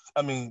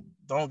I mean,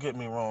 don't get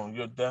me wrong,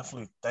 you're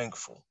definitely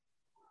thankful,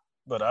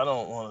 but I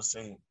don't want to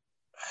say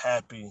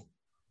happy.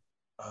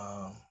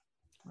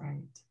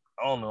 Right.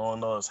 I don't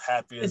know as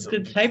happy It's as a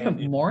you type can of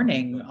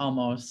mourning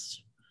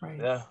almost. Right.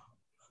 Yeah.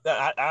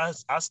 Yeah,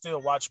 I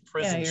still watch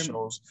prison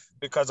shows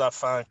because I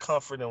find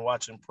comfort in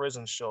watching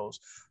prison shows.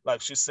 Like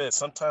she said,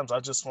 sometimes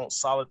I just want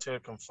solitary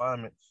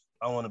confinement.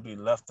 I want to be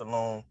left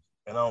alone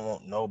and I don't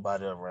want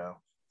nobody around.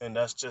 And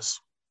that's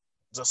just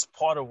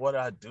part of what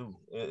I do.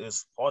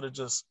 It's part of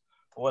just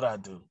what I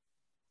do.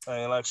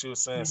 And like she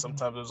was saying,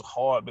 sometimes it's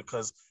hard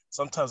because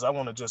sometimes I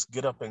want to just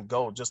get up and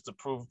go just to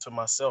prove to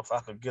myself I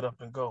could get up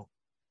and go.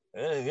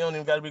 And you don't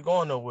even got to be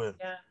going nowhere.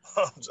 Yeah.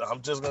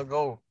 I'm just gonna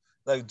go,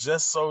 like,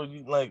 just so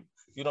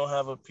you don't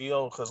have a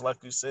PO, because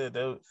like you said,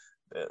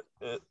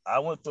 I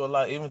went through a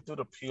lot, even through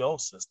the PO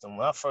system.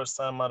 When I first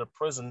time out of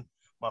prison,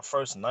 my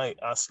first night,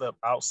 I slept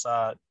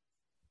outside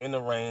in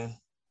the rain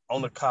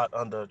on the cot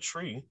under a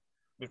tree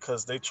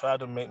because they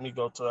tried to make me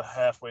go to a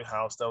halfway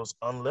house that was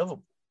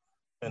unlivable.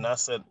 And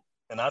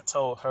I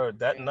told her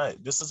that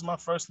night, this is my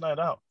first night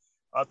out.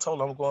 I told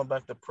her I'm going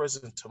back to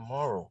prison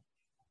tomorrow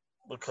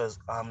because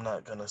I'm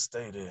not gonna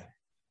stay there.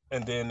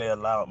 And then they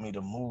allowed me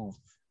to move.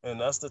 And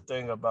that's the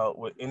thing about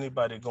with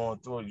anybody going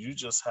through it, you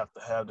just have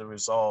to have the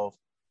resolve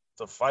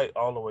to fight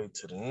all the way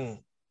to the end.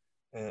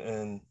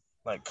 And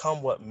like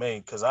come what may,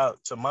 because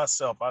to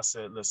myself, I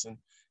said, listen,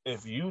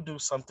 if you do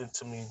something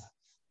to me,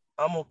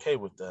 I'm okay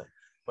with that.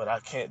 But I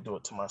can't do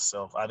it to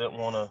myself. I didn't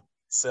want to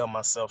sell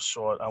myself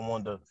short. I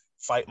wanted to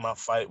fight my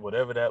fight,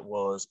 whatever that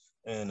was.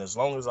 And as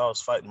long as I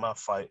was fighting my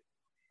fight,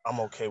 I'm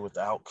okay with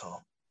the outcome.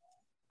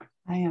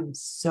 I am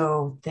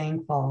so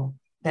thankful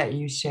that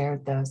you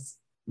shared this,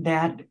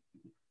 that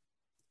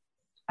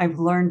I've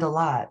learned a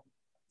lot.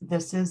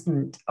 This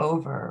isn't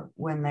over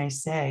when they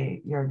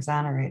say you're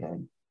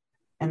exonerated.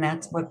 And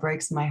that's what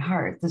breaks my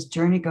heart. This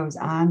journey goes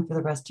on for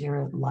the rest of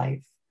your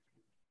life.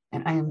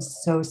 And I am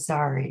so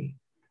sorry.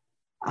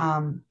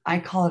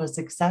 I call it a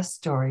success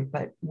story,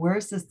 but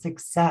where's the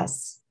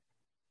success?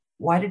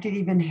 Why did it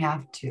even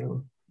have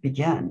to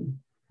begin?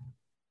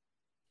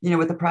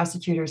 With the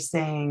prosecutor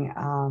saying,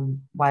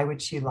 why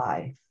would she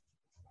lie?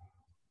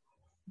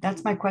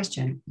 That's my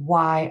question.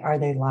 Why are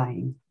they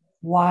lying?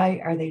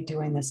 Why are they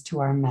doing this to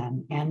our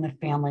men and the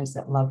families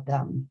that love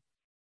them?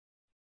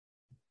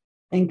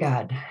 Thank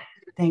God.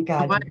 Thank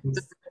God.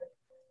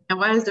 And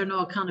why is there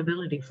no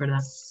accountability for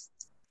that?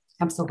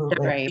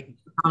 Absolutely. Right.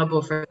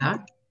 Accountable for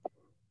that.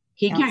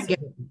 He can't get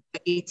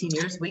 18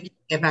 years. We can't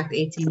get back the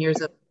 18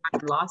 years of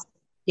time lost.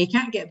 He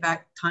can't get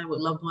back time with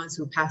loved ones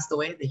who passed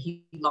away that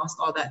he lost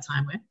all that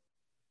time with.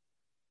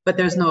 But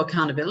there's no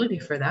accountability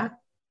for that.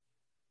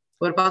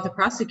 What about the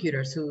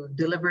prosecutors who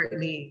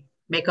deliberately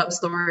make up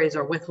stories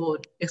or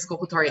withhold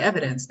exculpatory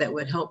evidence that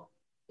would help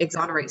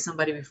exonerate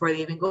somebody before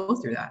they even go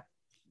through that?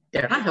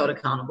 They're not held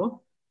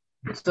accountable.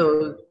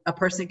 So a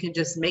person can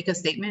just make a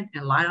statement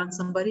and lie on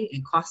somebody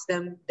and cost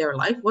them their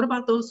life. What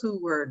about those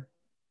who were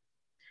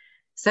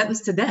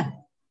sentenced to death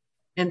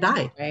and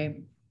died?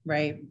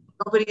 Right.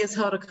 Nobody is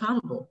held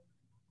accountable.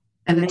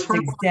 And that's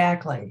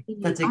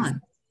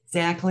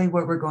exactly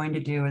what we're going to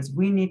do is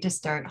we need to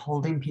start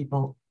holding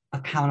people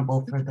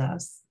accountable for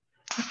this.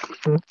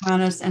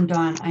 Ronis and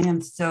Dawn, I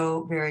am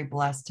so very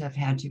blessed to have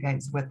had you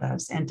guys with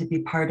us and to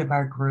be part of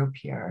our group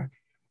here.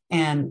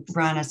 And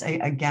Ronis,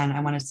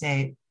 I want to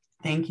say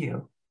thank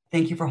you.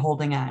 Thank you for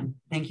holding on.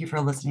 Thank you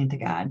for listening to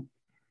God.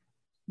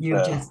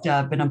 You've just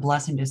been a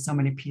blessing to so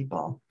many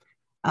people.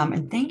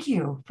 And thank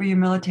you for your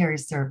military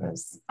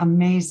service.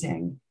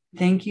 Amazing.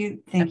 Thank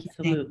you.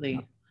 Absolutely.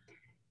 Thank you.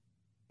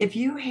 If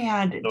you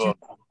had just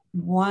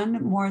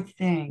one more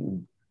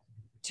thing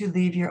to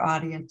leave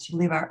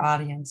our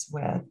audience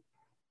with,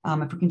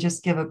 if we can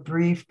just give a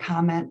brief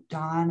comment,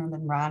 Dawn and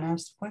then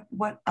Ronis,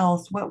 what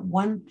else, what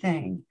one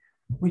thing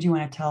would you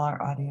want to tell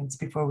our audience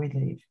before we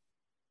leave?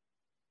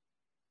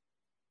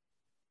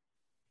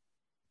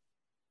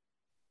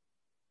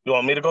 You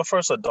want me to go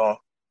first or Dawn?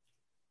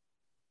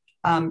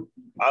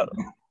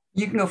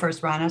 You can go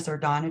first, Ronis, or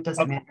Dawn, it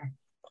doesn't matter.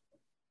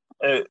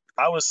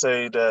 I would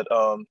say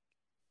that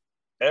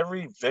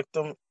every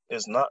victim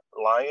is not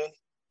lying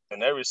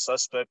and every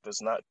suspect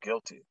is not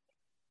guilty.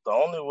 The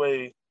only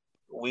way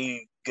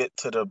we get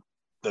to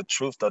the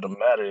truth of the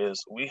matter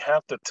is we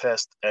have to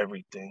test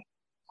everything.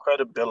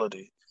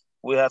 Credibility.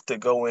 We have to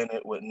go in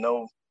it with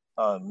no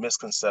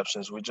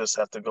misconceptions. We just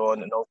have to go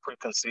in and no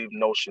preconceived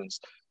notions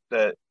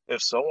that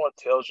if someone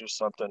tells you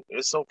something,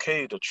 it's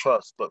okay to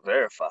trust, but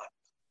verify.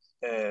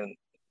 And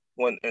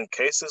when in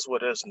cases where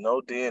there's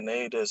no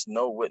DNA, there's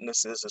no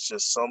witnesses, it's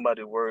just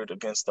somebody's word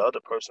against the other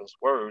person's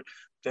word,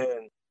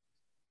 then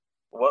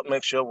what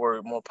makes your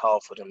word more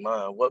powerful than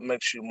mine? What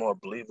makes you more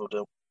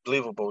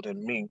believable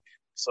than me?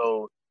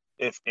 So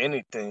if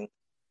anything,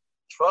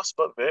 trust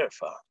but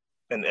verify.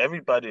 And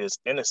everybody is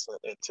innocent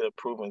until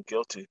proven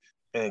guilty.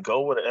 And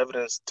go where the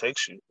evidence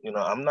takes you.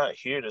 I'm not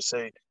here to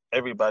say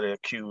everybody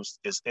accused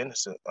is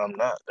innocent. I'm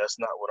not. That's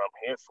not what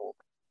I'm here for.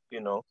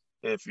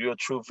 If you're a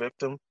true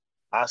victim,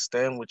 I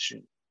stand with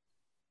you.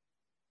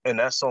 And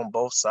that's on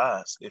both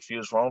sides. If you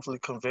was wrongfully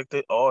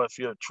convicted or if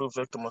you're a true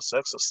victim of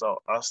sex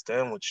assault, I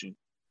stand with you.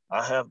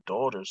 I have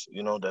daughters,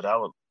 that I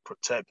would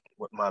protect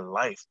with my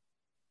life.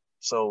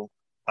 So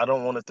I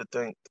don't want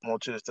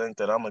you to think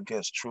that I'm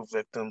against true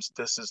victims.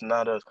 This is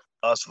not a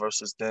us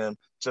versus them.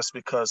 Just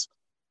because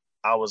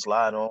I was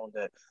lied on,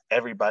 that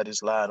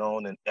everybody's lied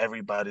on and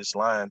everybody's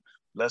lying.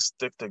 Let's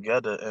stick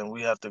together, and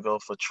we have to go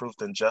for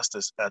truth and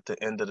justice at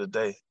the end of the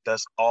day.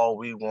 That's all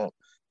we want.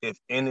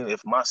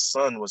 If my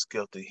son was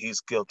guilty,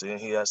 he's guilty and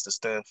he has to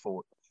stand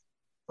for it.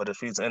 But if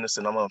he's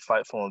innocent, I'm gonna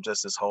fight for him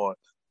just as hard.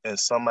 And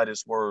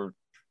somebody's word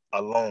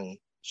alone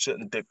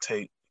shouldn't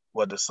dictate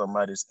whether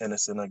somebody's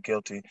innocent or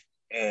guilty.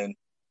 And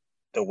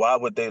the why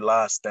would they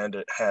lie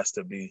standard has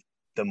to be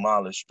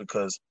demolished,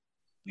 because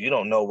you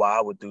don't know why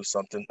I would do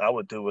something. I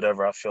would do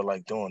whatever I feel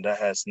like doing. That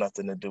has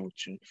nothing to do with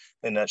you.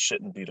 And that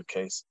shouldn't be the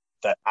case.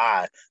 That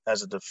I,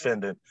 as a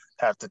defendant,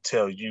 have to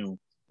tell you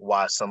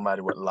why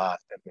somebody would lie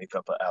and make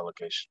up an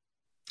allegation.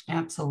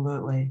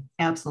 Absolutely.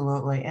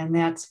 Absolutely. And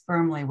that's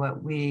firmly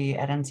what we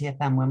at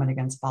NCFM Women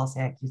Against False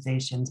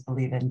Accusations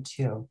believe in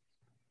too.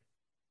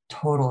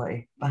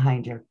 Totally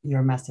behind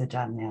your message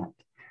on that.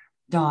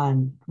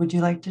 Dawn, would you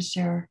like to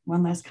share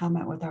one last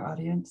comment with our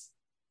audience?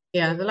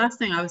 Yeah, the last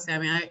thing I would say,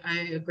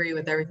 I agree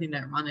with everything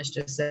that Ronis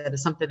just said.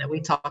 It's something that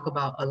we talk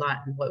about a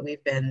lot and what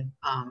we've been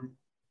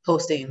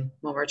posting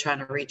when we're trying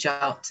to reach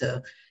out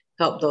to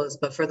help those.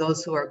 But for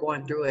those who are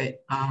going through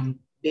it,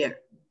 they're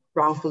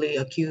wrongfully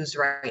accused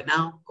right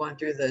now, going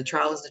through the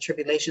trials, the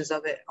tribulations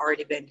of it,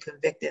 already been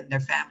convicted, and their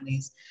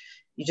families.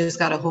 You just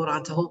got to hold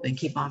on to hope and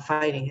keep on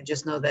fighting, and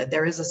just know that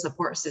there is a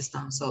support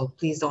system. So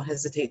please don't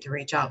hesitate to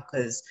reach out,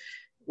 because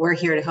we're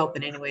here to help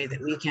in any way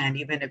that we can,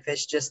 even if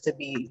it's just to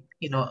be,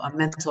 a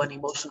mental and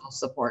emotional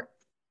support.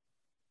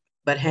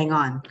 But hang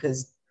on,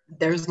 because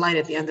there's light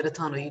at the end of the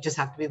tunnel. You just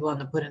have to be willing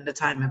to put in the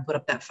time and put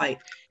up that fight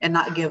and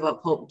not give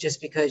up hope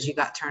just because you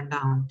got turned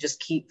down. Just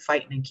keep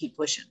fighting and keep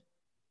pushing.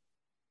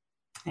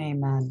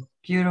 Amen.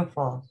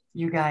 Beautiful.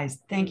 You guys,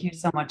 thank you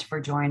so much for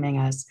joining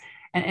us.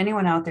 And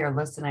anyone out there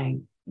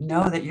listening,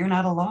 know that you're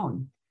not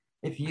alone.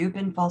 If you've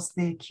been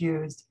falsely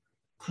accused,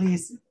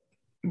 please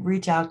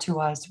reach out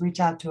to us, reach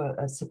out to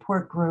a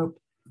support group.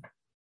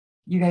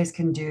 You guys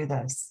can do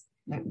this.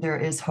 There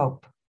is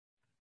hope.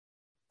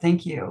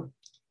 Thank you.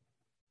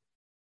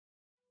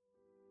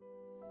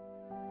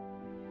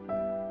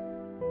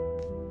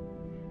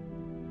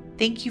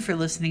 Thank you for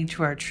listening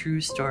to our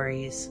true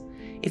stories.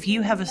 If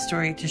you have a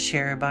story to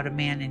share about a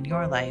man in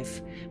your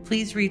life,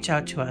 please reach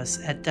out to us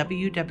at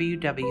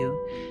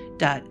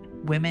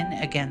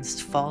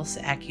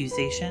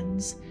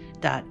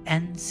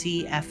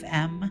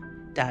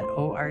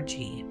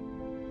www.womenagainstfalseaccusations.ncfm.org.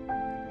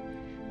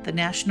 The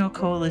National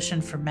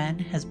Coalition for Men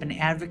has been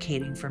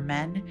advocating for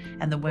men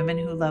and the women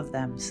who love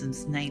them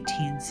since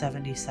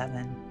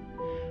 1977.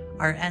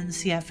 Our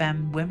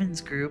NCFM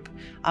Women's Group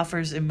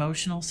offers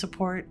emotional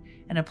support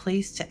and a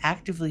place to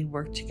actively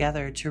work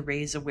together to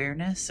raise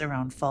awareness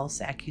around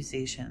false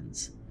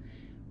accusations.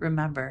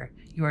 Remember,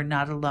 you are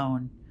not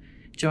alone.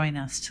 Join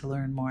us to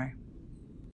learn more.